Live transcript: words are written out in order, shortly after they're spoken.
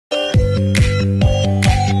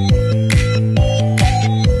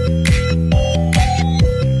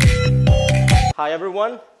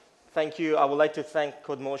Thank you. I would like to thank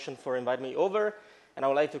Codemotion for inviting me over, and I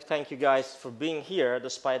would like to thank you guys for being here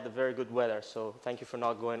despite the very good weather. So thank you for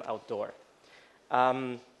not going outdoor.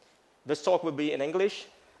 This talk will be in English,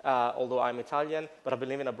 although I'm Italian, but I've been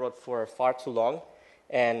living abroad for far too long,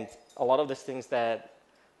 and a lot of the things that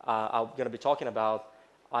I'm going to be talking about,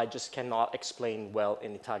 I just cannot explain well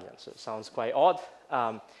in Italian. So it sounds quite odd,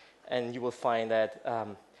 and you will find that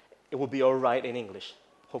it will be all right in English,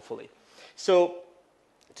 hopefully. So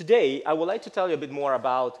today, I would like to tell you a bit more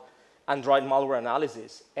about Android malware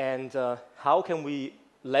analysis and how can we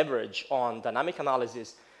leverage on dynamic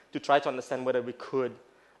analysis to try to understand whether we could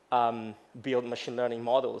build machine learning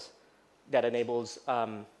models that enables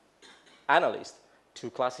analysts to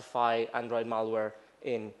classify Android malware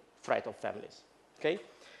in threat of families. Okay?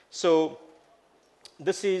 So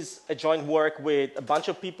this is a joint work with a bunch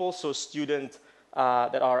of people, so students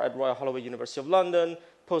that are at Royal Holloway, University of London,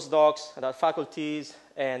 postdocs, and faculties,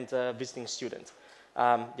 and visiting students.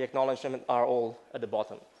 The acknowledgements are all at the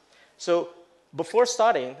bottom. So before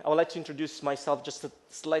starting, I would like to introduce myself just a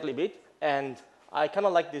slightly bit, and I kind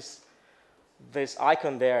of like this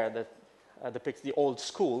icon there that depicts the old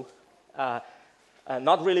school,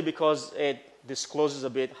 not really because it discloses a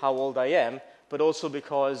bit how old I am, but also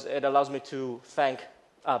because it allows me to thank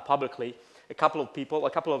publicly a couple of people, a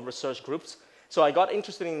couple of research groups. So I got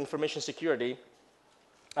interested in information security,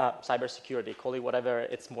 cybersecurity, call it whatever,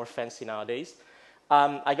 it's more fancy nowadays.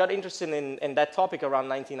 I got interested in that topic around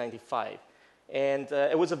 1995. And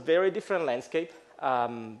it was a very different landscape.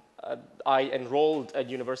 I enrolled at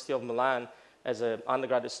University of Milan as an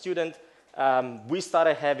undergraduate student. We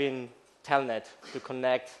started having Telnet to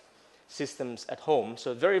connect systems at home.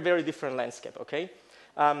 So very, very different landscape, okay?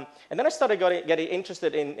 And then I started getting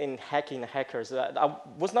interested in hacking hackers. I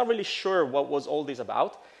was not really sure what was all this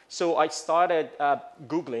about. So I started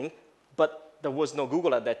Googling, but there was no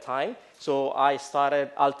Google at that time. So I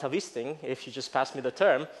started altavisting, if you just pass me the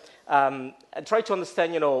term, and tried to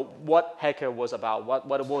understand, what hacker was about,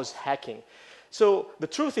 what it was hacking. So the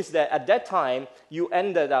truth is that at that time, you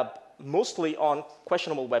ended up mostly on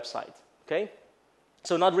questionable websites, okay?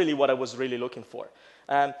 So not really what I was really looking for.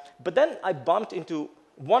 But then I bumped into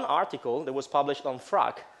one article that was published on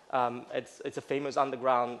Phrack. It's a famous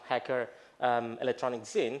underground hacker electronic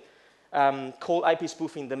zine called IP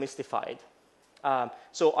Spoofing Demystified.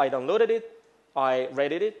 So I downloaded it, I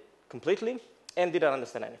read it completely, and didn't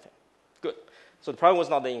understand anything. Good. So the problem was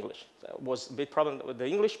not the English. There was a big problem with the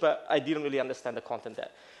English, but I didn't really understand the content there.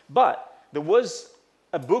 But there was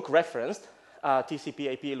a book referenced,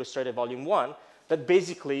 TCP IP Illustrated Volume 1, that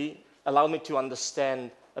basically allowed me to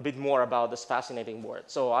understand a bit more about this fascinating word.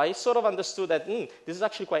 So I sort of understood that this is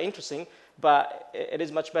actually quite interesting, but it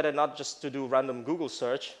is much better not just to do random Google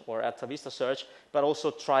search or AltaVista search, but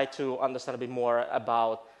also try to understand a bit more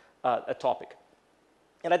about a topic.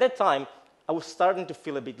 And at that time, I was starting to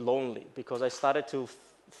feel a bit lonely because I started to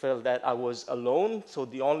feel that I was alone, so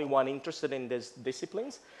the only one interested in these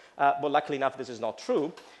disciplines. But luckily enough, this is not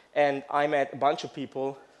true. And I met a bunch of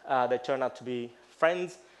people that turned out to be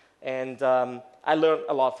friends, and I learned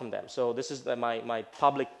a lot from them. So this is my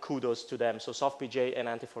public kudos to them. So SoftPJ and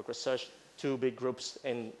Anti-Fork Research, two big groups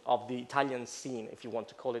of the Italian scene, if you want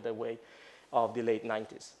to call it that way, of the late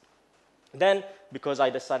 90s. Then, because I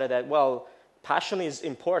decided that, well, passion is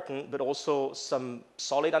important, but also some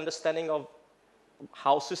solid understanding of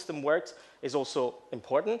how system works is also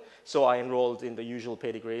important. So I enrolled in the usual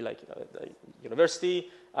pedigree, like the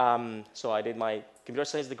university. So I did my computer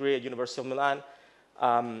science degree at University of Milan.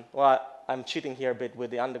 Well, I'm cheating here a bit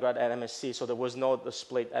with the undergrad and MSc, so there was no the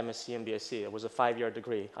split MSc and BSc. It was a 5-year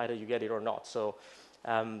degree. Either you get it or not. So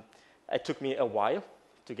it took me a while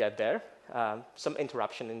to get there. Some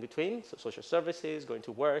interruption in between, so social services, going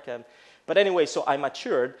to work. But anyway, so I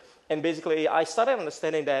matured, and basically I started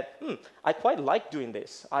understanding that I quite like doing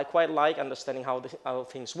this. I quite like understanding how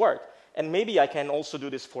things work. And maybe I can also do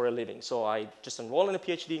this for a living. So I just enrolled in a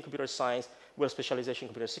PhD in computer science with a specialization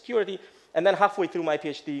in computer security. And then halfway through my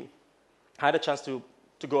PhD, I had a chance to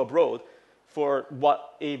go abroad for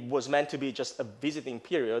what it was meant to be just a visiting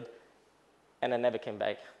period. And I never came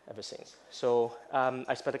back ever since. So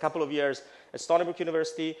I spent a couple of years at Stony Brook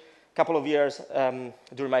University, a couple of years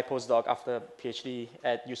during my postdoc after PhD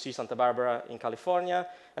at UC Santa Barbara in California,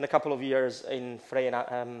 and a couple of years in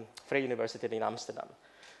Vrije University in Amsterdam.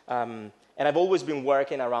 And I've always been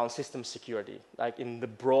working around system security, like in the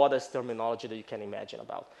broadest terminology that you can imagine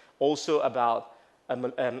about. Also about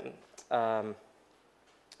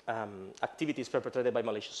activities perpetrated by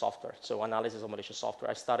malicious software, so analysis of malicious software.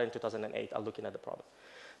 I started in 2008 looking at the problem.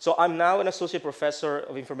 So I'm now an associate professor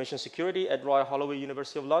of information security at Royal Holloway,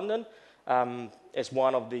 University of London. is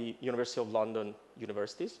one of the University of London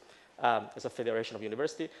universities. It's a federation of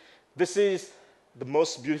university. This is the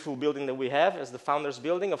most beautiful building that we have. It's the founder's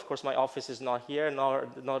building. Of course, my office is not here,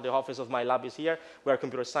 nor the office of my lab is here. We are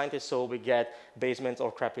computer scientists, so we get basements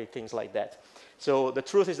or crappy things like that. So the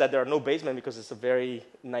truth is that there are no basements because it's a very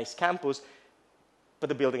nice campus, but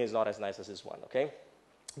the building is not as nice as this one, okay?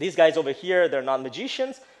 These guys over here, they're not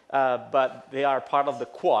magicians, but they are part of the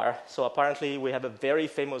choir. So apparently we have a very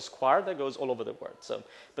famous choir that goes all over the world. So,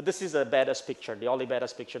 but this is a badass picture, the only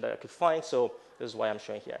badass picture that I could find, so this is why I'm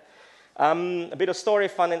showing here. A bit of story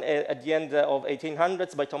found at the end of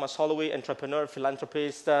 1800s by Thomas Holloway, entrepreneur,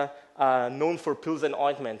 philanthropist, known for pills and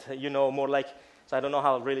ointment. You know, more like, so I don't know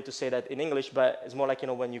how really to say that in English, but it's more like, you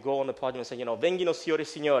know, when you go on the podium and say, you know, venghino signori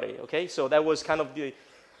signori, okay? So that was kind of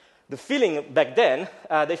the feeling back then.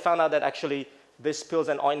 They found out that actually this pills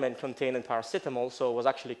and ointment contained paracetamol, so it was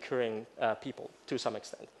actually curing people to some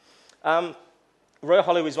extent. Royal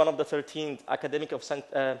Holloway is one of the 13 academic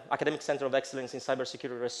center of excellence in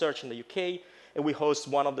cybersecurity research in the UK, and we host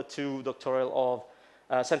one of the two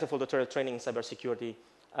Center for Doctoral Training in Cybersecurity.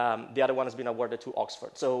 The other one has been awarded to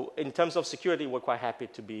Oxford. So in terms of security, we're quite happy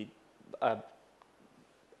to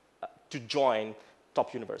join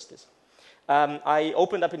top universities. I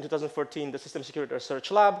opened up in 2014 the System Security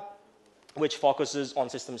Research Lab, which focuses on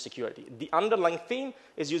system security. The underlying theme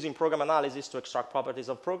is using program analysis to extract properties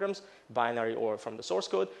of programs, binary or from the source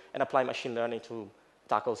code, and apply machine learning to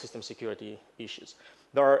tackle system security issues.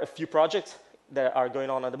 There are a few projects that are going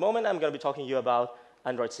on at the moment. I'm going to be talking to you about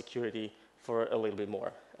Android security for a little bit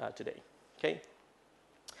more today. Okay?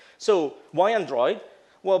 So why Android?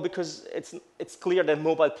 Well, because it's clear that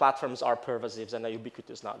mobile platforms are pervasive and are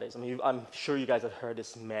ubiquitous nowadays. I mean, I'm sure you guys have heard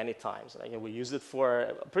this many times. Like, we use it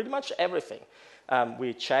for pretty much everything.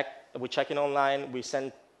 We check in online, we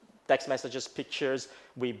send text messages, pictures,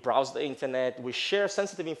 we browse the internet, we share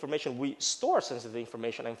sensitive information, we store sensitive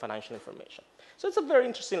information and financial information. So it's a very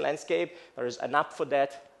interesting landscape. There is an app for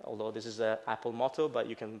that, although this is an Apple motto, but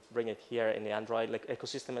you can bring it here in the Android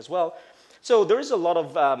ecosystem as well. So there is a lot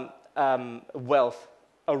of wealth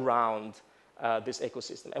around this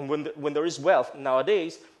ecosystem. And when there is wealth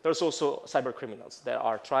nowadays, there's also cyber criminals that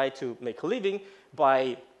are trying to make a living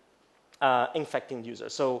by infecting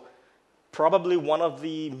users. So probably one of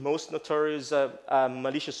the most notorious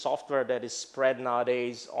malicious software that is spread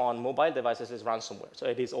nowadays on mobile devices is ransomware. So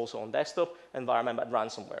it is also on desktop environment, but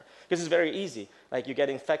ransomware. Because it's very easy. Like, you get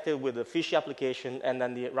infected with a fishy application, and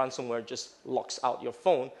then the ransomware just locks out your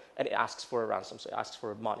phone, and it asks for a ransom. So it asks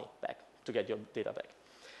for money back to get your data back.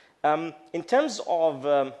 In terms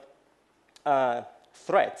of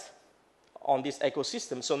threats on this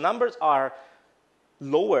ecosystem, so numbers are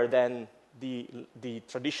lower than the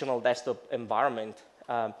traditional desktop environment,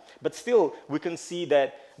 but still we can see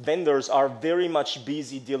that vendors are very much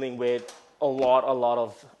busy dealing with a lot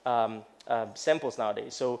of samples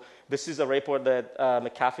nowadays. So this is a report that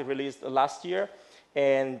McAfee released last year,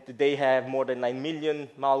 and they have more than 9 million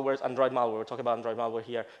malwares, Android malware, we're talking about Android malware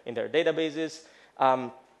here, in their databases.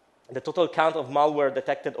 The total count of malware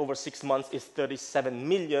detected over 6 months is 37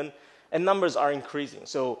 million, and numbers are increasing.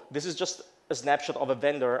 So this is just a snapshot of a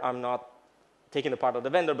vendor. I'm not taking the part of the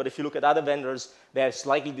vendor, but if you look at other vendors, they have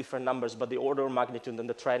slightly different numbers, but the order of magnitude and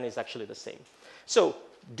the trend is actually the same. So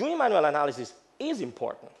doing manual analysis is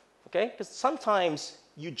important, okay? Because sometimes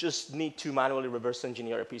you just need to manually reverse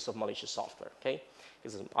engineer a piece of malicious software, okay?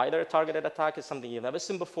 It's either a targeted attack, it's something you've never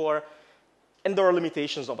seen before, and there are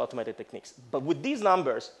limitations of automated techniques. But with these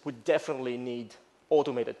numbers, we definitely need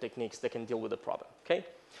automated techniques that can deal with the problem, okay?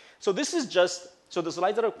 So this is just, so the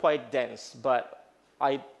slides are quite dense, but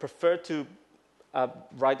I prefer to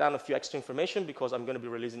write down a few extra information because I'm going to be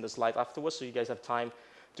releasing the slide afterwards, so you guys have time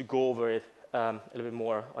to go over it a little bit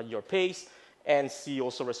more at your pace and see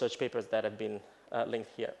also research papers that have been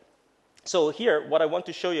linked here. So here, what I want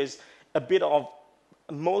to show you is a bit of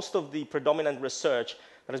most of the predominant research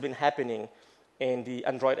that has been happening in the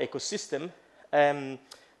Android ecosystem.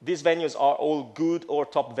 These venues are all good or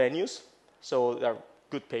top venues, so they're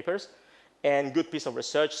good papers and good piece of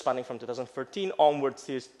research spanning from 2013 onwards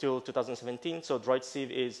till 2017. So DroidSieve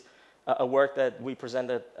is a work that we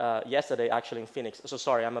presented yesterday actually in Phoenix. So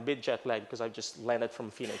sorry, I'm a bit jet lagged because I just landed from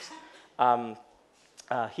Phoenix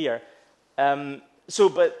here.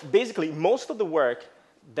 But basically most of the work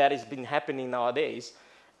that has been happening nowadays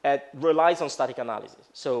relies on static analysis.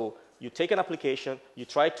 So you take an application, you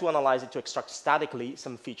try to analyze it to extract statically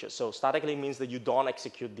some features. So statically means that you don't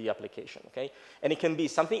execute the application, okay? And it can be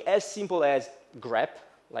something as simple as grep,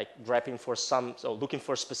 like grabbing for some, so looking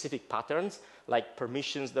for specific patterns, like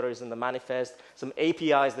permissions that is in the manifest, some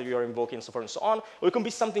APIs that you are invoking, and so forth and so on. Or it can be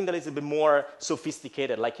something that is a bit more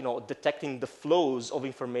sophisticated, like, you know, detecting the flows of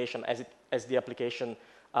information as the application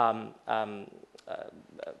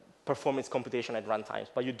perform its computation at runtimes,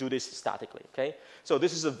 but you do this statically, okay? So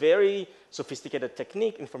this is a very sophisticated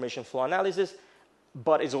technique, information flow analysis,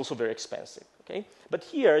 but it's also very expensive, okay? But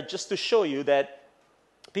here, just to show you that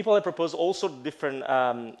people have proposed all sorts of different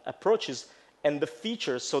approaches, and the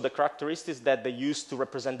features, so the characteristics that they use to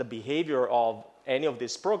represent the behavior of any of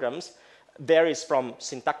these programs, varies from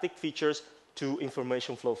syntactic features to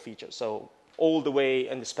information flow features, so all the way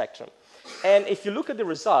in the spectrum. And if you look at the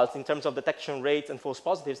results in terms of detection rates and false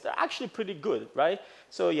positives, they're actually pretty good, right?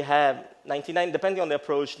 So you have 99, depending on the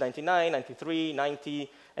approach, 99, 93,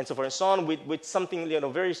 90, and so forth and so on, with something, you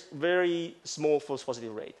know, very, very small false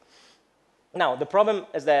positive rate. Now, the problem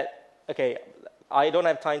is that, okay, I don't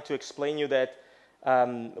have time to explain you that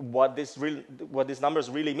what these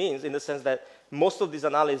numbers really means, in the sense that most of these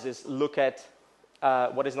analyses look at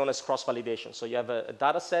what is known as cross-validation. So you have a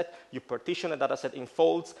data set, you partition a data set in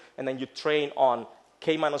folds, and then you train on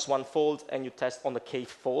k-1 fold, and you test on the kth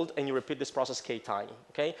fold, and you repeat this process k time,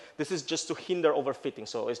 okay? This is just to hinder overfitting.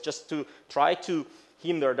 So it's just to try to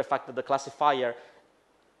hinder the fact that the classifier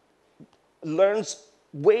learns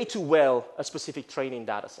way too well a specific training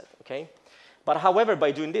data set, okay? But however,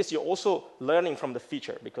 by doing this, you're also learning from the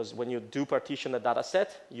feature, because when you do partition a data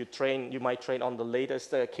set, you might train on the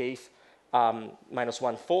latest kth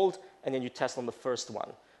 -1 fold, and then you test on the first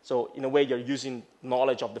one. So in a way, you're using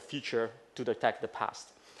knowledge of the future to detect the past.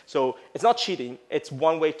 So it's not cheating, it's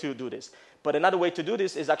one way to do this. But another way to do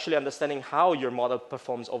this is actually understanding how your model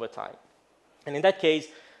performs over time. And in that case,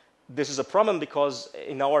 this is a problem because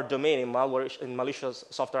in our domain, in malware, in malicious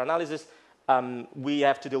software analysis, we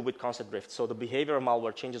have to deal with concept drift. So the behavior of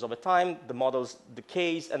malware changes over time, the models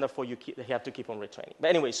decays, and therefore you have to keep on retraining. But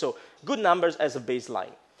anyway, so good numbers as a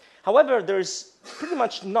baseline. However, there's pretty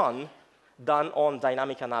much none done on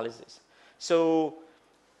dynamic analysis. So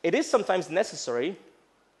it is sometimes necessary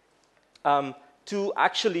to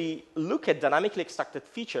actually look at dynamically extracted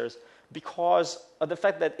features because of the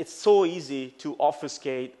fact that it's so easy to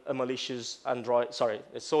obfuscate a malicious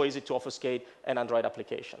it's so easy to obfuscate an Android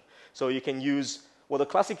application. So you can use, well, the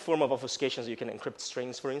classic form of obfuscation is you can encrypt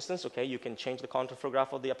strings, for instance, okay? You can change the counterflow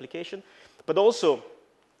graph of the application, but also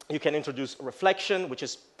you can introduce reflection, which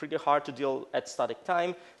is pretty hard to deal at static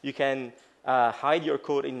time. You can hide your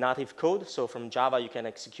code in native code. So from Java, you can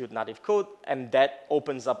execute native code, and that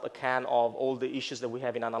opens up a can of all the issues that we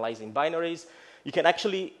have in analyzing binaries. You can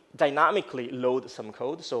actually dynamically load some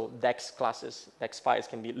code. So DEX classes, DEX files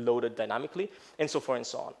can be loaded dynamically, and so forth and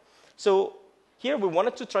so on. So here we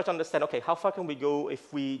wanted to try to understand, okay, how far can we go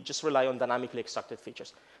if we just rely on dynamically extracted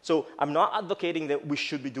features? So I'm not advocating that we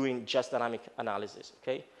should be doing just dynamic analysis,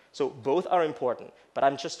 okay? So both are important, but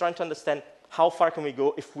I'm just trying to understand how far can we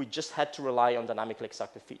go if we just had to rely on dynamically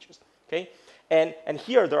extracted features, okay? And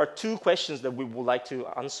here there are two questions that we would like to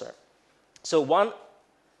answer. So one,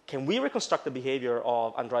 can we reconstruct the behavior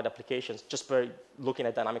of Android applications just by looking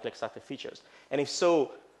at dynamically extracted features? And if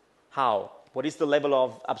so, how? What is the level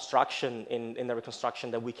of abstraction in the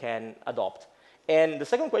reconstruction that we can adopt? And the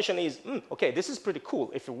second question is, okay, this is pretty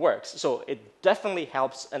cool if it works. So it definitely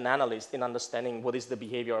helps an analyst in understanding what is the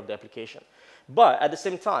behavior of the application. But at the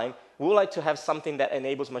same time, we would like to have something that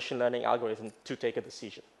enables machine learning algorithms to take a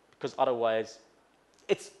decision, because otherwise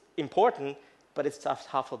it's important, but it's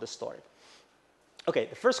half of the story. Okay,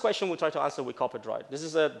 the first question we'll try to answer with CopperDroid. This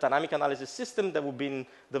is a dynamic analysis system that we've been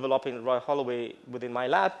developing at Royal Holloway within my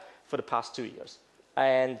lab for the past 2 years.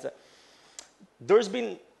 And there's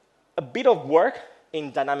been a bit of work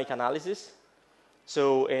in dynamic analysis,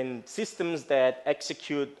 so in systems that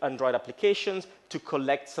execute Android applications to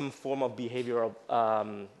collect some form of behavioral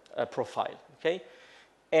profile, okay?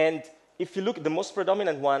 And if you look, the most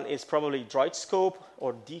predominant one is probably DroidScope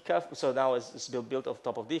or DCAF. So now it's built on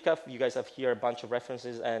top of DCAF. You guys have here a bunch of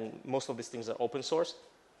references, and most of these things are open source.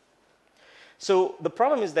 So the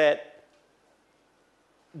problem is that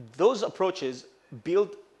those approaches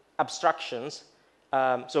build abstractions,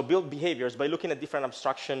 so build behaviors by looking at different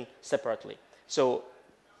abstraction separately. So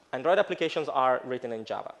Android applications are written in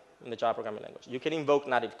Java, in the Java programming language. You can invoke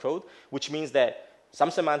native code, which means that some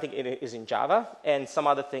semantic is in Java, and some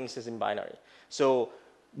other things is in binary. So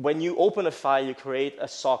when you open a file, you create a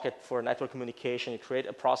socket for network communication, you create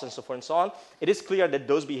a process, and so forth and so on, it is clear that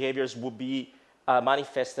those behaviors will be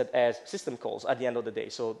manifested as system calls at the end of the day.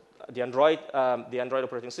 So the Android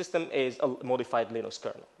operating system is a modified Linux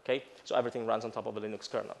kernel, okay? So everything runs on top of a Linux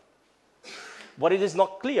kernel. What it is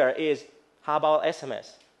not clear is, how about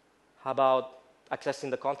SMS? How about accessing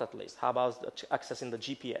the contact list? How about accessing the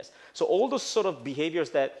GPS? So all those sort of behaviors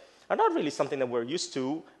that are not really something that we're used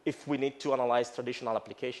to if we need to analyze traditional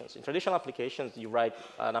applications. In traditional applications, you write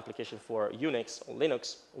an application for Unix or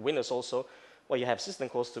Linux, Windows also, where you have system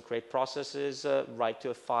calls to create processes, write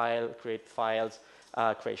to a file, create files,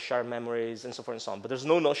 create shared memories, and so forth and so on. But there's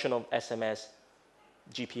no notion of SMS,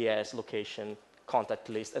 GPS, location, contact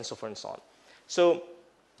list, and so forth and so on. So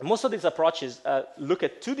most of these approaches look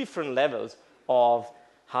at two different levels of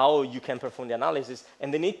how you can perform the analysis,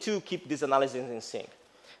 and they need to keep this analysis in sync.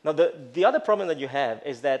 Now, the other problem that you have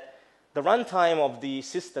is that the runtime of the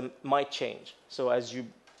system might change. So as you,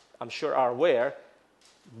 I'm sure, are aware,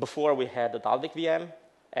 before we had the Dalvik VM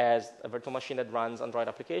as a virtual machine that runs Android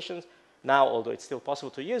applications. Now, although it's still possible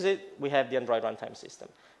to use it, we have the Android runtime system,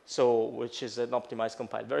 so which is an optimized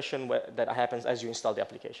compiled version that happens as you install the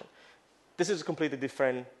application. This is a completely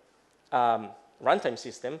different runtime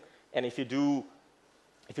system, and if you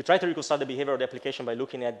try to reconstruct the behavior of the application by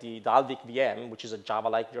looking at the Dalvik VM, which is a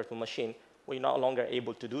Java-like virtual machine, we're no longer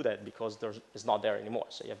able to do that because it's not there anymore.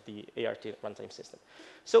 So you have the ART runtime system.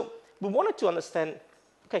 So we wanted to understand,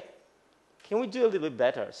 okay, can we do a little bit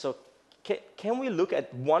better? So can we look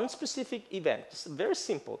at one specific event, it's very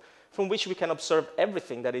simple, from which we can observe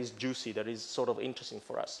everything that is juicy, that is sort of interesting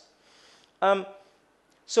for us?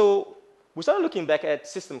 So we started looking back at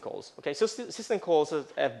system calls. Okay, so system calls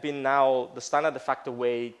have been now the standard de facto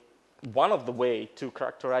way, one of the way to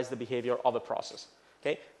characterize the behavior of a process.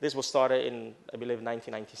 Okay, this was started in, I believe,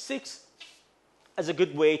 1996 as a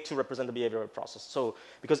good way to represent the behavior of a process. So,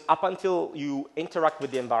 because up until you interact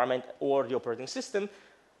with the environment or the operating system,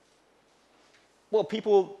 well,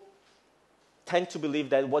 people tend to believe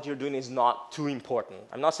that what you're doing is not too important.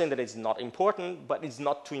 I'm not saying that it's not important, but it's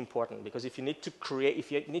not too important, because if you need to create,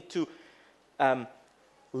 if you need to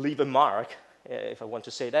leave a mark, if I want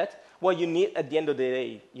to say that, well, you need, at the end of the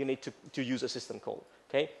day, you need to use a system call,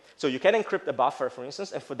 okay? So you can encrypt a buffer, for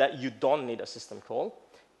instance, and for that you don't need a system call.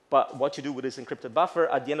 But what you do with this encrypted buffer,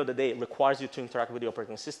 at the end of the day, requires you to interact with the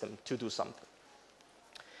operating system to do something.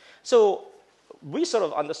 So we sort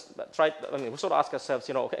of we sort of ask ourselves,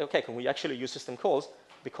 you know, okay, can we actually use system calls?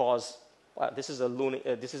 Because well, this is a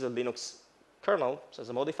Linux kernel, so it's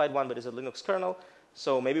a modified one, but it's a Linux kernel.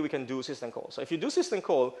 So maybe we can do system call. So if you do system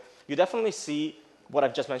call, you definitely see what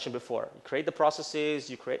I've just mentioned before. You create the processes,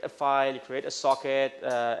 you create a file, you create a socket,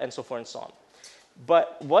 and so forth and so on.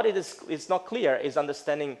 But what it's not clear is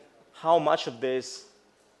understanding how much of this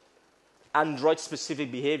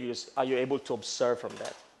Android-specific behaviors are you able to observe from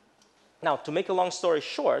that. Now, to make a long story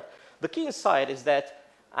short, the key insight is that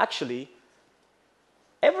actually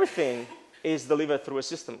everything is delivered through a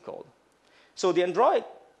system call. So the Android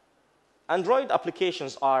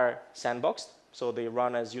applications are sandboxed, so they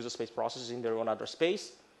run as user space processes in their own address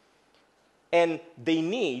space, and they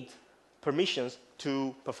need permissions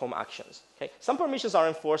to perform actions. Okay? Some permissions are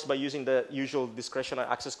enforced by using the usual discretionary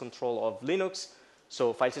access control of Linux.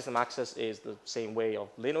 So file system access is the same way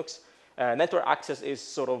of Linux. Network access is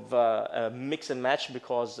sort of a mix and match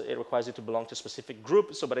because it requires you to belong to a specific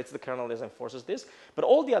group, but it's the kernel that enforces this. But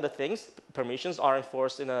all the other things, permissions, are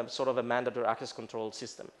enforced in a sort of a mandatory access control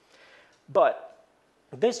system. But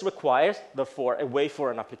this requires, therefore, a way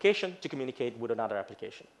for an application to communicate with another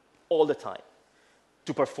application all the time,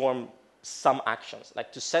 to perform some actions.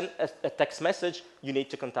 Like to send a text message, you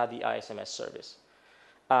need to contact the ISMS service.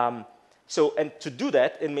 And to do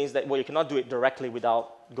that, it means that, well, you cannot do it directly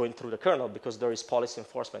without going through the kernel because there is policy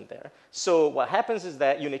enforcement there. So what happens is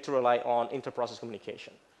that you need to rely on inter-process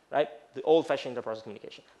communication, right? The old-fashioned inter-process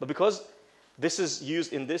communication. But because this is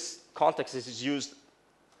used in this context, this is used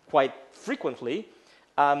quite frequently,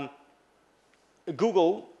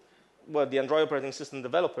 Google, well, the Android operating system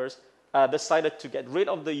developers, decided to get rid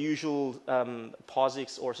of the usual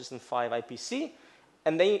POSIX or System 5 IPC,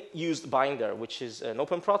 and they used Binder, which is an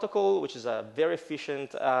open protocol, which is a very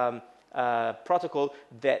efficient protocol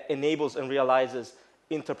that enables and realizes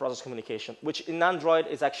inter-process communication, which in Android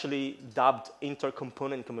is actually dubbed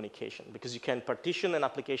inter-component communication, because you can partition an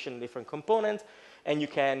application in different components, and you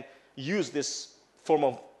can use this form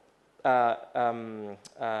of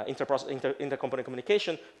inter-component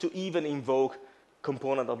communication to even invoke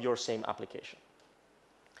component of your same application.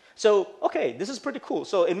 So, okay, this is pretty cool.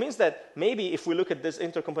 So it means that maybe if we look at this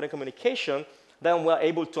inter-component communication, then we're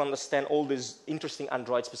able to understand all these interesting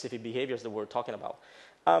Android-specific behaviors that we're talking about.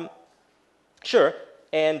 Sure,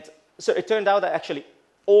 and so it turned out that actually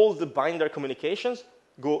all the Binder communications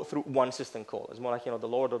go through one system call. It's more like, you know, the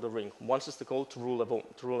Lord of the Ring, one system call to rule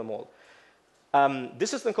them all.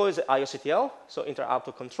 This system call is IOCTL, so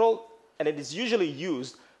inter-auto control, and it is usually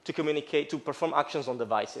used to communicate, to perform actions on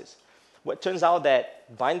devices. Well, it turns out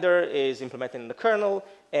that binder is implemented in the kernel,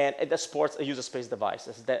 and it supports a user space device,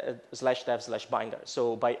 /dev/binder.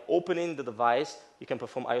 So by opening the device, you can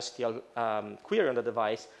perform IOCTL query on the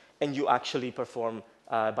device, and you actually perform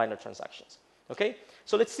binder transactions. Okay?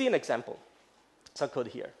 So let's see an example. Some code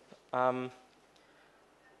here.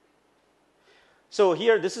 So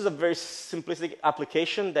here, this is a very simplistic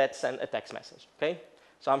application that sends a text message. Okay?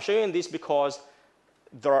 So I'm showing this because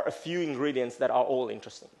there are a few ingredients that are all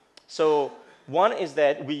interesting. So one is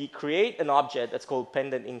that we create an object that's called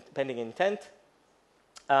pending intent.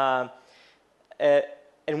 And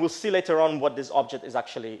we'll see later on what this object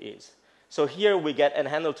is. So here we get a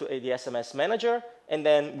handle to the SMS manager, and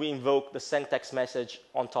then we invoke the send text message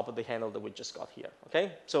on top of the handle that we just got here.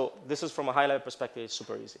 Okay? So this is from a high-level perspective, it's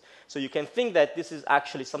super easy. So you can think that this is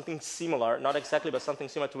actually something similar, not exactly, but something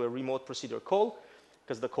similar to a remote procedure call,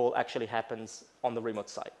 because the call actually happens on the remote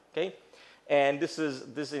side. Okay? And this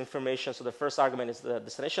information. So the first argument is the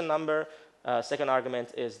destination number. Second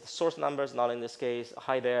argument is the source numbers, not in this case.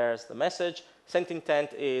 Hi there is the message. Send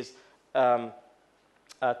intent is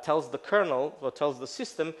tells the kernel or tells the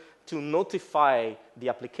system to notify the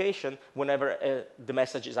application whenever the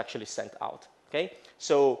message is actually sent out. Okay?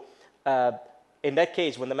 So in that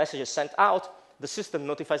case, when the message is sent out, the system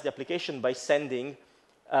notifies the application by sending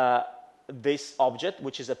this object,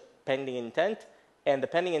 which is a pending intent, and the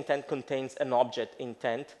pending intent contains an object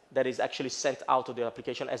intent that is actually sent out to the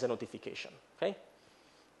application as a notification. Okay?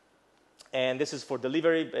 And this is for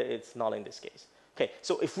delivery, but it's not in this case. Okay,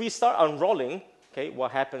 so if we start unrolling, okay,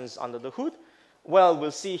 what happens under the hood? Well,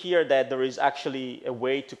 we'll see here that there is actually a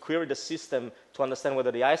way to query the system to understand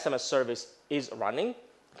whether the ISMS service is running.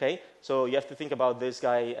 Okay, so you have to think about this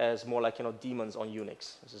guy as more like, daemons on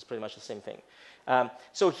Unix. This is pretty much the same thing.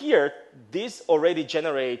 So here, this already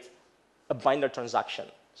generates a binder transaction.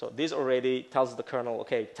 So this already tells the kernel,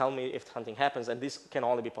 okay, tell me if something happens, and this can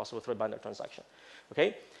only be possible through a binder transaction.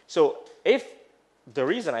 Okay, so if there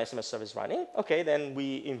is an ISMS service running, okay, then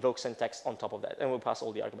we invoke syntax on top of that, and we'll pass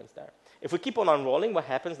all the arguments there. If we keep on unrolling, what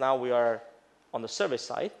happens now? We are on the service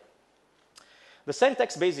side. The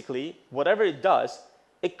syntax basically, whatever it does,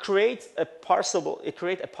 it creates a parcel.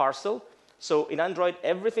 So in Android,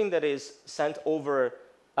 everything that is sent over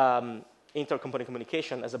intercomponent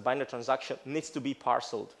communication as a binder transaction needs to be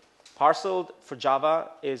parceled. Parceled for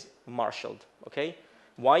Java is marshaled. Okay?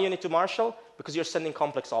 Why you need to marshal? Because you're sending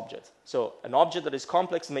complex objects. So an object that is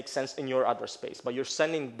complex makes sense in your address space, but you're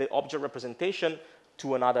sending the object representation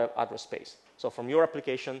to another address space. So from your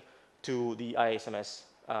application to the ISMS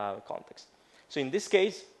context. So in this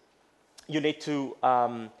case, you need to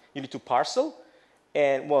parcel,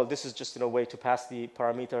 and well, this is just a way to pass the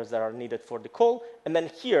parameters that are needed for the call. And then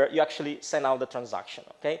here you actually send out the transaction.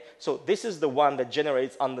 Okay, so this is the one that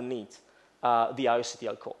generates underneath the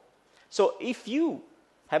IOCTL call. So if you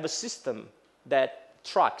have a system that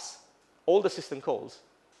tracks all the system calls,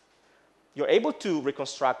 you're able to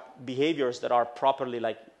reconstruct behaviors that are properly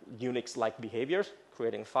like Unix-like behaviors,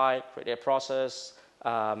 creating a file, creating a process,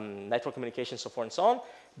 network communication, so forth and so on.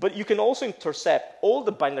 But you can also intercept all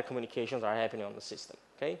the binder communications that are happening on the system,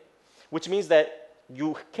 okay? Which means that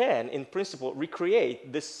you can, in principle,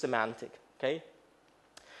 recreate this semantic, okay?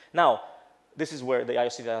 Now, this is where the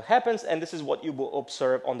IOCTL happens, and this is what you will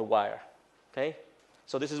observe on the wire, okay?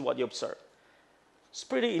 So this is what you observe. It's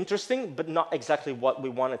pretty interesting, but not exactly what we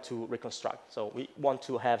wanted to reconstruct. So we want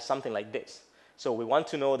to have something like this. So we want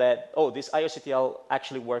to know that, oh, this IOCTL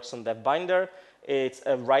actually works on that binder. It's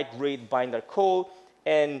a write-read binder call.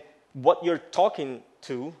 And what you're talking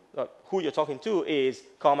to, who you're talking to is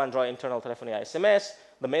command draw internal telephony ISMS.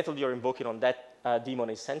 The method you're invoking on that daemon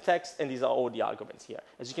is syntax, and these are all the arguments here.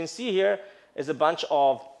 As you can see here is a bunch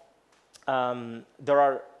of, there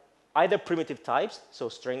are either primitive types, so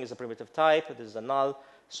string is a primitive type, this is a null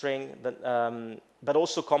string, but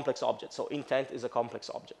also complex objects. So intent is a complex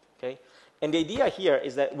object, okay? And the idea here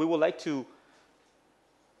is that we would like to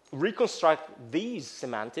reconstruct these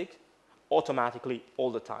semantic automatically all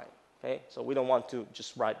the time, okay? So we don't want to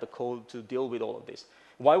just write the code to deal with all of this.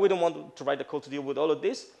 Why we don't want to write the code to deal with all of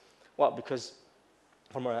this? Well, because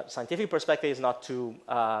from a scientific perspective, it's not too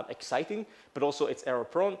exciting, but also it's error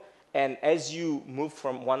prone. And as you move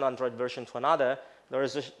from one Android version to another, there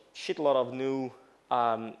is a shitload of new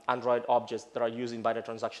Android objects that are used in binder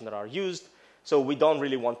transaction that are used. So we don't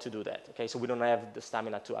really want to do that, okay? So we don't have the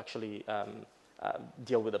stamina to actually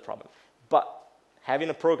deal with the problem. But having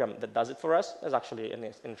a program that does it for us is actually an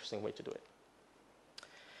interesting way to do it.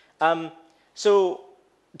 So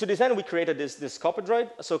to this end, we created this CopyDroid.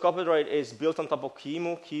 So CopyDroid is built on top of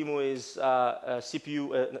QEMU. QEMU is a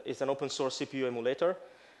CPU, is an open source CPU emulator.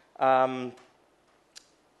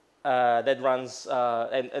 that runs,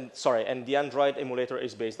 and the Android emulator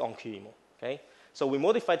is based on QEMU. Okay, so we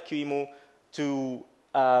modified QEMU to,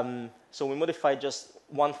 so we modified just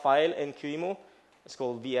one file in QEMU. It's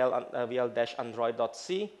called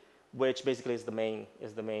vl-android.c, which basically is the main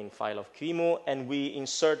file of QEMU, and we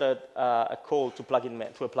inserted a call to a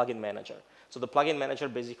plugin manager. So the plugin manager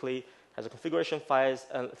basically has a configuration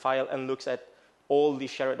file and looks at all the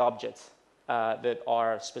shared objects that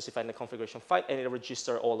are specified in the configuration file, and it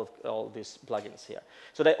registers all these plugins here.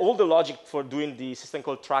 So that all the logic for doing the system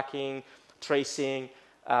call tracking, tracing,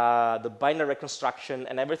 the binary reconstruction,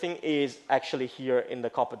 and everything is actually here in the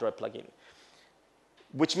CopyDroid plugin.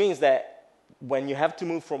 Which means that when you have to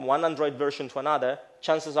move from one Android version to another,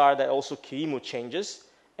 chances are that also QEMU changes,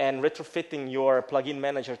 and retrofitting your plugin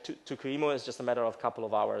manager to QEMU is just a matter of a couple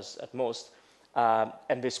of hours at most,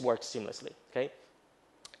 and this works seamlessly. Okay.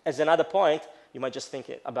 As another point, you might just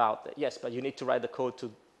think about, yes, but you need to write the code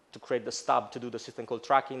to create the stub to do the system call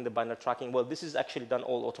tracking, the binary tracking. Well, this is actually done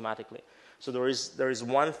all automatically. So there is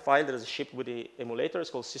one file that is shipped with the emulator. It's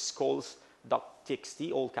called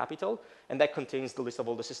syscalls.txt, all capital, and that contains the list of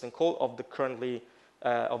all the system call of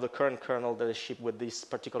the current kernel that is shipped with this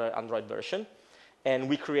particular Android version. And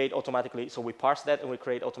we create automatically, so we parse that and we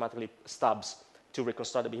create automatically stubs to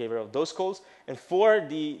reconstruct the behavior of those calls. And for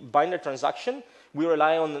the binary transaction, we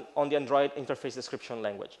rely on the Android interface description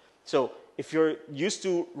language. So if you're used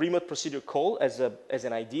to remote procedure call as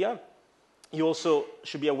an idea, you also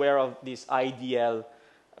should be aware of this IDL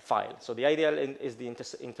file. So the IDL is the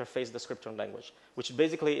interface description language, which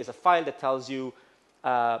basically is a file that tells you,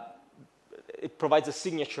 it provides a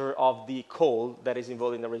signature of the call that is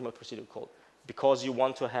involved in the remote procedure call, because you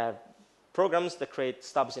want to have programs that create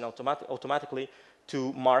stubs in automatically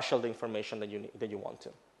to marshal the information that you want to.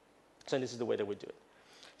 So this is the way that we do it.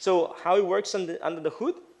 So how it works under the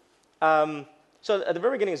hood. So at the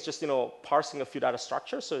very beginning, it's just parsing a few data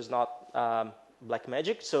structures. So it's not black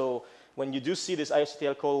magic. So when you do see this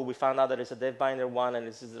IOCTL call, we found out that it's a dev binder one, and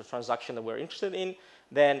this is the transaction that we're interested in.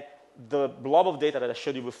 Then the blob of data that I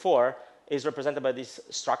showed you before is represented by this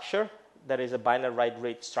structure that is a binary write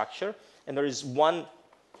rate structure, and there is one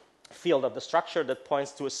field of the structure that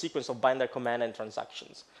points to a sequence of binary command and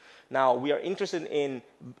transactions. Now we are interested in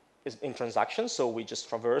transactions, so we just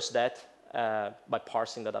traverse that by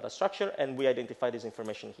parsing the data structure, and we identify this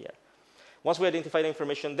information here. Once we identify the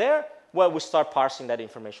information there, well, we start parsing that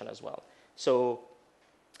information as well. So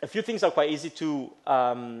a few things are quite easy to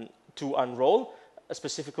unroll,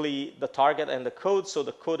 specifically the target and the code. So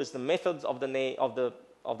the code is the methods of the name of the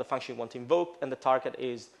function you want to invoke, and the target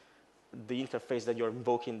is the interface that you're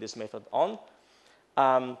invoking this method on.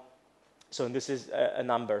 So this is a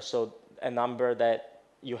number. So a number that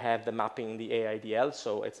you have the mapping in the AIDL,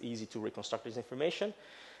 so it's easy to reconstruct this information.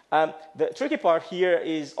 The tricky part here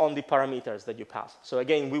is on the parameters that you pass. So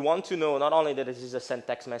again, we want to know not only that this is a send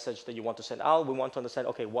text message that you want to send out, we want to understand,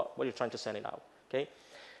 okay, what you're trying to send it out, okay?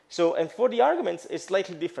 So, and for the arguments, it's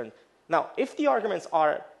slightly different. Now, if the arguments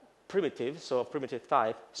are primitive, so primitive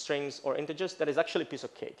type, strings or integers, that is actually a piece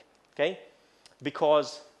of cake, okay?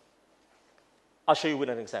 Because I'll show you with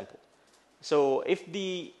an example. So if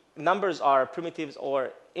the numbers are primitives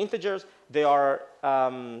or integers, they are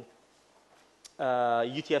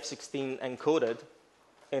UTF-16 encoded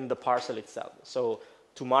in the parcel itself. So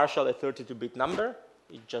to marshal a 32-bit number,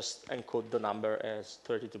 you just encode the number as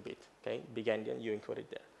 32-bit, okay? Big endian, you encode it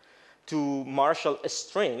there. To marshal a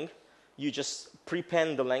string, you just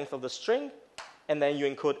prepend the length of the string, and then you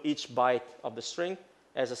encode each byte of the string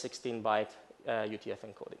as a 16-byte UTF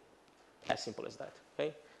encoding. As simple as that,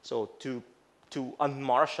 okay? So to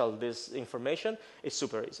unmarshal this information is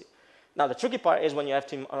super easy. Now, the tricky part is when you have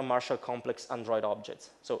to unmarshal complex Android objects.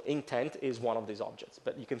 So intent is one of these objects,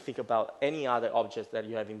 but you can think about any other object that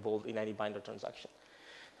you have involved in any binder transaction.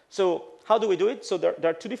 So how do we do it? So there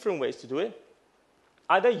are two different ways to do it.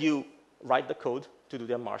 Either you write the code to do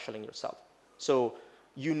the unmarshalling yourself. So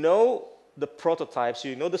you know the prototype, so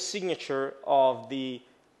you know the signature of the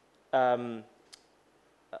binder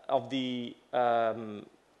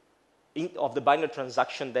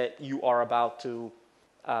transaction that you are about to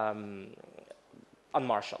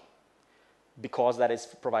unmarshal, because that is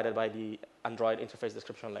provided by the Android interface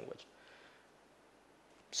description language.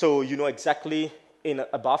 So you know exactly in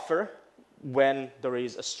a buffer when there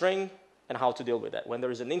is a string and how to deal with that, when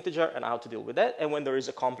there is an integer and how to deal with that, and when there is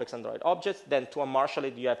a complex Android object, then to unmarshal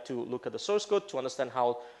it, you have to look at the source code to understand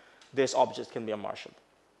how this object can be unmarshaled.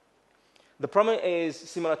 The problem is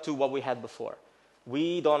similar to what we had before.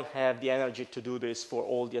 We don't have the energy to do this for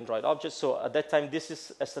all the Android objects. So at that time, this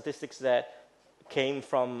is a statistics that came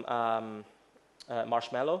from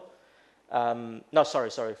Marshmallow. no, sorry,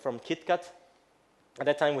 from KitKat. At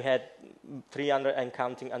that time, we had 300 and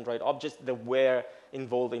counting Android objects that were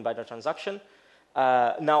involved in binary transaction.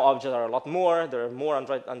 Now objects are a lot more. There are more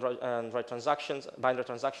Android transactions, binary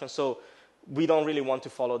transactions. So we don't really want to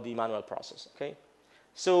follow the manual process. Okay.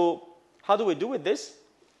 So how do we do with this?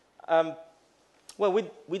 Well,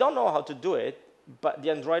 we don't know how to do it, but the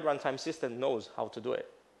Android runtime system knows how to do it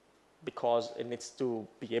because it needs to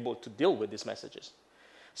be able to deal with these messages.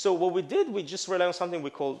 So what we did, we just relied on something we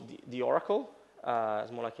call the Oracle.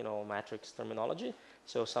 It's more like, matrix terminology.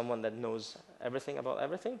 So someone that knows everything about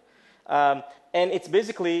everything. And it's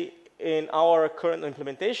basically, in our current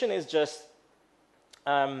implementation, is just,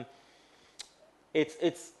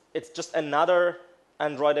 it's just another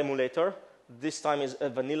Android emulator. This time is a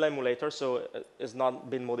vanilla emulator, so it's not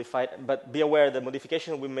been modified. But be aware, the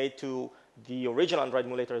modification we made to the original Android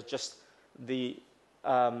emulator is just the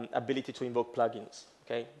ability to invoke plugins.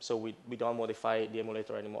 Okay, so we don't modify the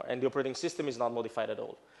emulator anymore, and the operating system is not modified at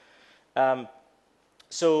all.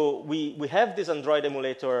 So we have this Android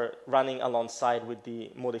emulator running alongside with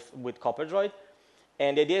with CopperDroid,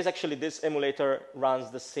 and the idea is actually this emulator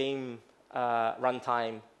runs the same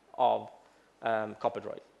runtime of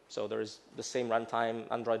CopperDroid. So there is the same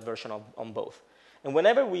runtime Android version on both. And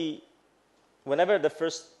whenever the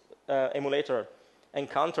first emulator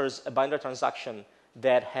encounters a binary transaction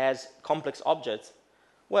that has complex objects,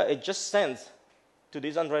 well, it just sends to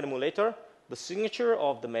this Android emulator the signature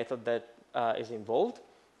of the method that is involved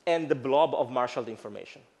and the blob of marshaled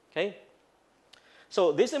information. Okay.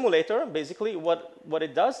 So this emulator, basically, what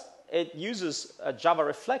it does, it uses a Java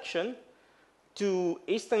reflection to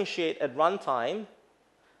instantiate at runtime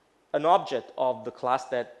an object of the class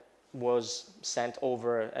that was sent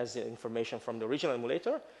over as the information from the original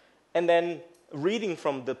emulator, and then reading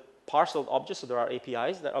from the parcel object. So there are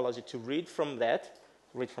APIs that allows you to read from that.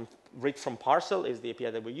 Read from parcel is the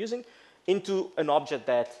API that we're using into an object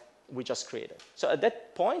that we just created. So at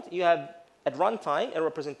that point, you have at runtime a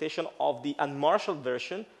representation of the unmarshaled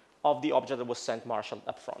version of the object that was sent marshaled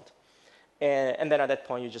up front. And then at that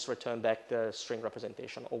point, you just return back the string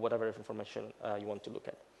representation or whatever information you want to look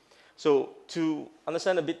at. So to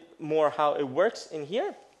understand a bit more how it works in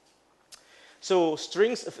here, so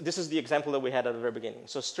strings, this is the example that we had at the very beginning.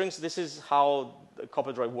 So strings, this is how the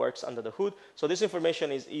CopperDroid works under the hood. So this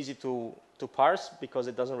information is easy to parse because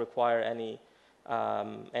it doesn't require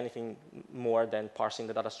anything more than parsing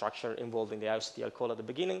the data structure involved in the IOCTL call at the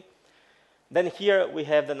beginning. Then here we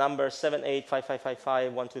have the number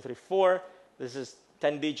 7855551234. This is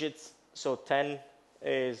 10 digits. So 10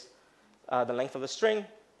 is the length of the string.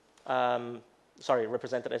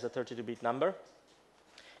 Represented as a 32-bit number.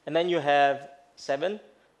 And then you have 7,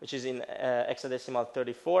 which is in hexadecimal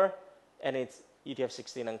 34, and it's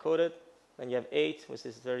UTF-16 encoded. Then you have 8, which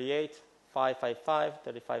is 38, 555,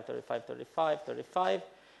 35, 35, 35, 35.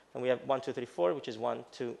 And we have 1, 2, 3, 4, which is 1,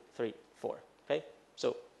 2, 3, 4. Okay?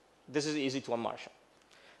 So this is easy to unmarshal.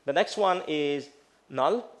 The next one is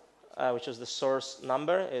null, which is the source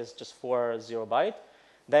number, is just 40 byte.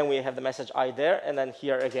 Then we have the message I there, and then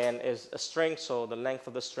here again is a string, so the length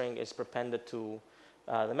of the string is prepended to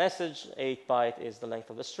the message. 8 byte is the length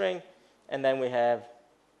of the string, and then we have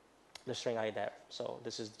the string I there. So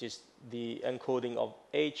this is just the encoding of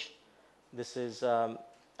H. This is a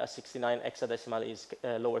 69 hexadecimal is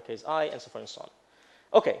lowercase I, and so forth and so on.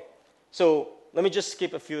 Okay, so let me just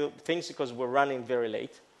skip a few things because we're running very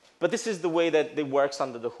late. But this is the way that it works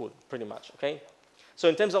under the hood, pretty much, okay? So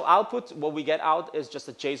in terms of output, what we get out is just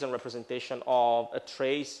a JSON representation of a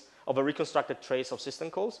trace, of a reconstructed trace of system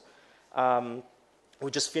calls. We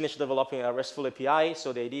just finished developing a RESTful API,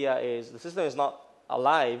 so the idea is the system is not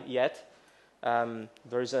alive yet.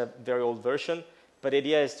 There is a very old version, but the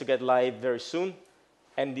idea is to get live very soon,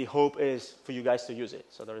 and the hope is for you guys to use it.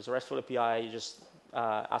 So there is a RESTful API, you just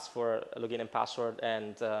ask for a login and password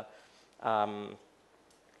and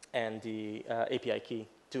the API key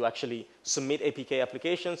to actually submit APK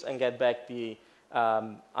applications and get back the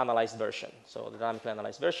analyzed version. So the dynamically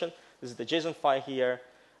analyzed version. This is the JSON file here.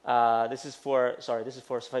 This is for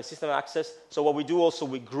file system access. So what we do also,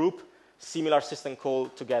 we group similar system call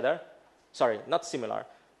together. Sorry, not similar.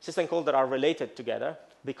 System calls that are related together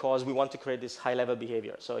because we want to create this high-level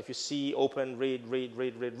behavior. So if you see open,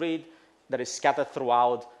 read, that is scattered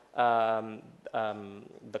throughout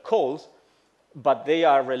the calls, but they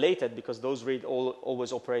are related because those read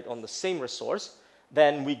always operate on the same resource,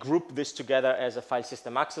 then we group this together as a file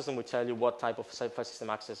system access, and we tell you what type of file system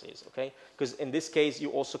access is, okay? Because in this case, you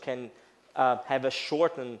also can have a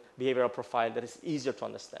shortened behavioral profile that is easier to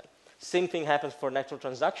understand. Same thing happens for network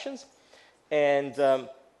transactions, and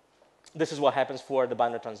this is what happens for the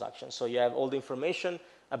binary transaction. So you have all the information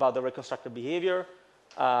about the reconstructed behavior,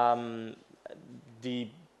 the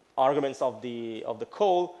arguments of the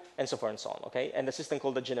call, and so forth and so on, okay? And the system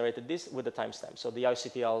call that generated this with the timestamp, so the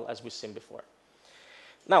IOCTL as we've seen before.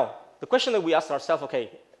 Now, the question that we asked ourselves,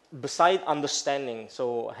 okay, beside understanding,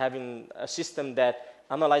 so having a system that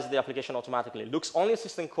analyzes the application automatically, looks only at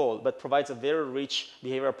system call, but provides a very rich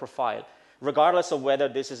behavioral profile, regardless of whether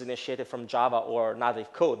this is initiated from Java or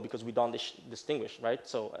native code, because we don't distinguish, right?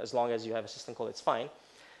 So as long as you have a system call, it's fine.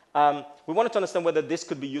 We wanted to understand whether this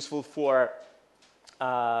could be useful for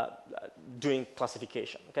doing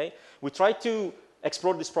classification, okay? We tried to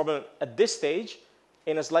explore this problem at this stage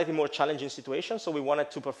in a slightly more challenging situation. So we wanted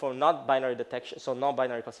to perform not binary detection, so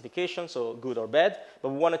non-binary classification, so good or bad, but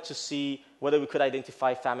we wanted to see whether we could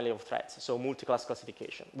identify family of threats, so multi-class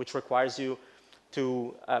classification, which requires you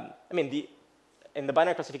to, in the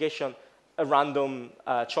binary classification, a random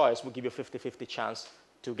choice will give you a 50-50 chance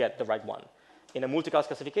to get the right one. In a multi-class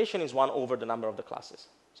classification, is 1 over the number of the classes.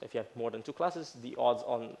 So if you have more than 2 classes, the odds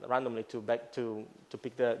on randomly to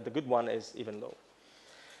pick the good one is even low.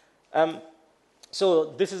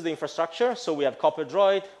 So this is the infrastructure. So we have Copper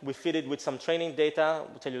Droid. We feed it with some training data.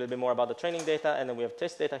 We'll tell you a little bit more about the training data. And then we have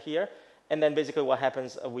test data here. And then basically what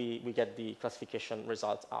happens, we get the classification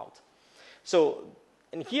results out. So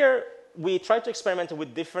in here, we try to experiment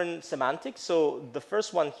with different semantics. So the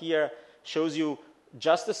first one here shows you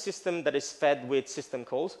just a system that is fed with system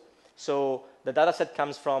calls. So the data set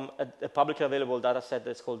comes from a publicly available data set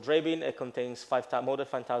that's called Drabin. It contains more than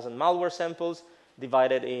 5,000 malware samples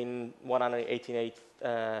divided in 188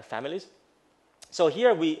 families. So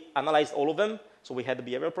here we analyzed all of them. So we had the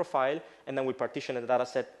behavioral profile, and then we partitioned the data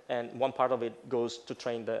set, and one part of it goes to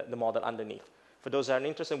train the model underneath. For those that are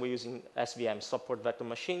interested, we're using SVM, support vector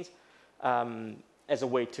machines, as a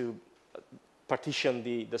way to partition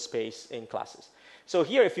the space in classes. So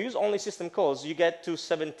here, if you use only system calls, you get to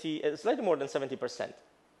slightly more than 70%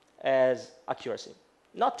 as accuracy.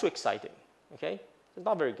 Not too exciting, okay? It's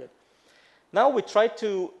not very good. Now we try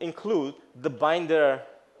to include the binder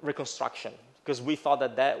reconstruction, because we thought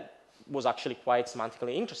that that was actually quite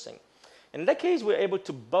semantically interesting. In that case, we're able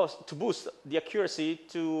to boost the accuracy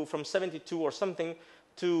from 72 or something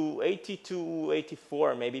to 82,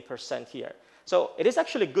 84 maybe % here. So it is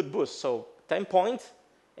actually a good boost. So 10 points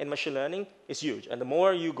in machine learning is huge. And the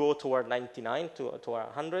more you go toward 99 to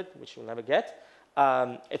 100, which you'll never get,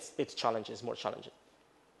 it's challenging, it's more challenging.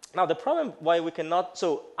 Now the problem why we cannot,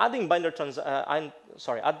 so adding binder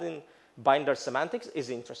semantics is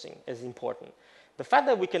interesting, is important. The fact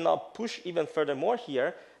that we cannot push even furthermore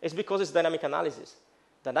here is because it's dynamic analysis.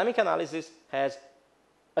 Dynamic analysis has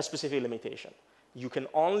a specific limitation. You can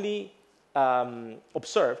only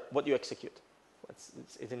observe what you execute.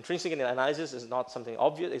 It's intrinsic in the analysis, is not something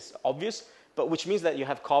obvious, it's obvious, but which means that you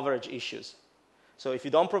have coverage issues. So if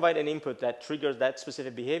you don't provide an input that triggers that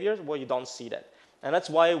specific behavior, well, you don't see that. And that's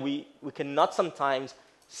why we cannot sometimes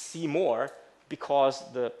see more, because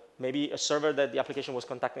maybe a server that the application was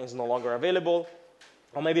contacting is no longer available,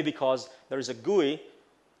 or maybe because there is a GUI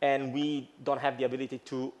and we don't have the ability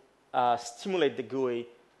to stimulate the GUI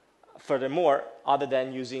furthermore, other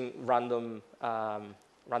than using random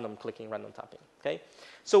clicking, random tapping. Okay?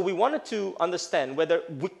 So we wanted to understand whether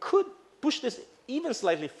we could push this even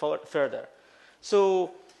slightly further.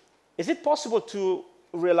 So is it possible to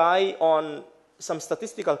rely on some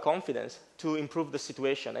statistical confidence to improve the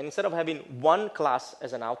situation, and instead of having one class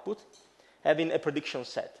as an output, having a prediction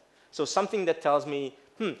set? So something that tells me,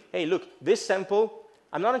 hey, look, this sample,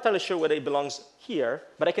 I'm not entirely sure whether it belongs here,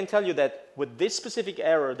 but I can tell you that with this specific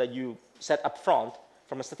error that you set up front,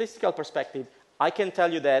 from a statistical perspective, I can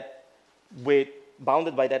tell you that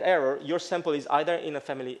bounded by that error, your sample is either in a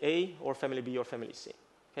family A or family B or family C.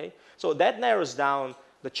 Okay? So that narrows down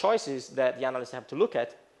the choices that the analysts have to look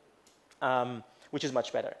at, which is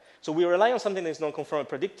much better. So we rely on something that is non-conformal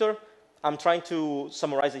predictor. I'm trying to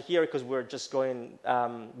summarize it here because we're just going,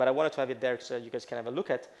 but I wanted to have it there so you guys can have a look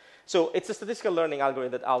at. So it's a statistical learning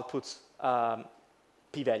algorithm that outputs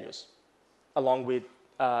p-values along with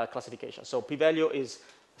classification. So p-value is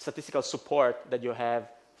statistical support that you have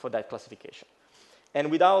for that classification. And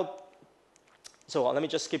so let me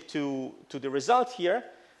just skip to the result here.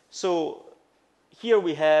 So here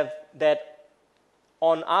we have that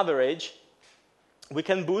on average, we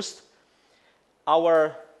can boost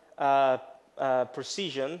our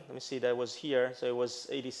precision. Let me see, that was here. So it was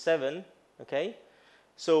 87, okay?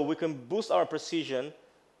 So we can boost our precision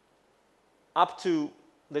up to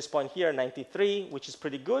this point here, 93, which is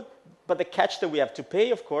pretty good. But the catch that we have to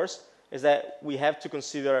pay, of course, is that we have to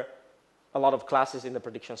consider a lot of classes in the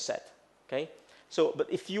prediction set, okay? So, but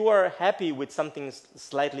if you are happy with something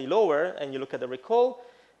slightly lower and you look at the recall,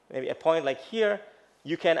 maybe a point like here,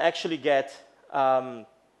 you can actually get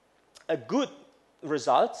a good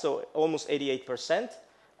result, so almost 88%.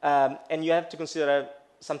 And you have to consider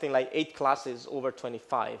something like 8 classes over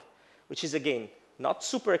 25, which is, again, not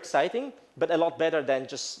super exciting, but a lot better than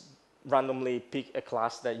just randomly pick a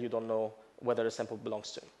class that you don't know whether the sample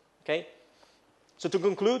belongs to. Okay? So to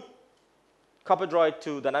conclude, CopyDroid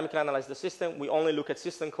to dynamically analyze the system, we only look at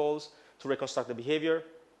system calls to reconstruct the behavior.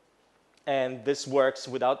 And this works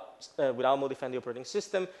without modifying the operating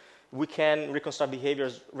system. We can reconstruct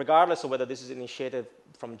behaviors regardless of whether this is initiated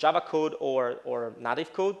from Java code or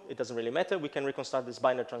native code. It doesn't really matter. We can reconstruct this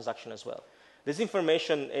binary transaction as well. This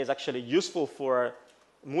information is actually useful for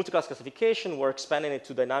multi-class classification. We're expanding it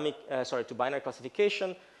to to binary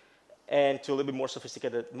classification and to a little bit more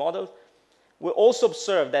sophisticated models. We also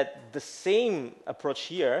observe that the same approach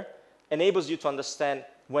here enables you to understand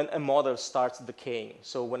when a model starts decaying.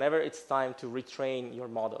 So whenever it's time to retrain your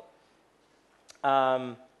model.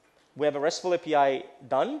 We have a RESTful API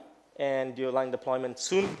done, and the online deployment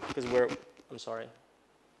soon, because I'm sorry,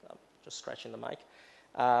 I'm just scratching the mic.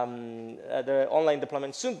 The online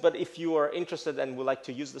deployment soon, but if you are interested and would like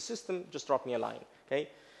to use the system, just drop me a line, okay?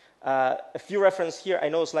 A few references here. I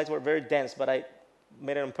know slides were very dense, but I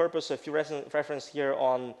made it on purpose. So a few references here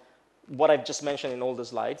on what I've just mentioned in all the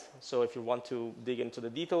slides. So if you want to dig into the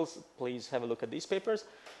details, please have a look at these papers.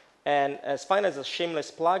 And as fine as a shameless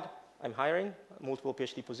plug, I'm hiring multiple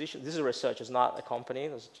PhD positions. This is research, it's not a company,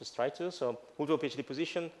 let's just try to. So multiple PhD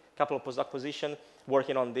position, couple of postdoc position,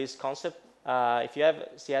 working on this concept. If you have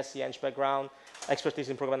CS, Eng background, expertise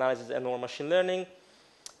in program analysis and or machine learning,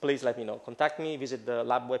 please let me know. Contact me, visit the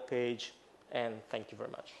lab webpage, and thank you very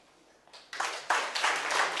much.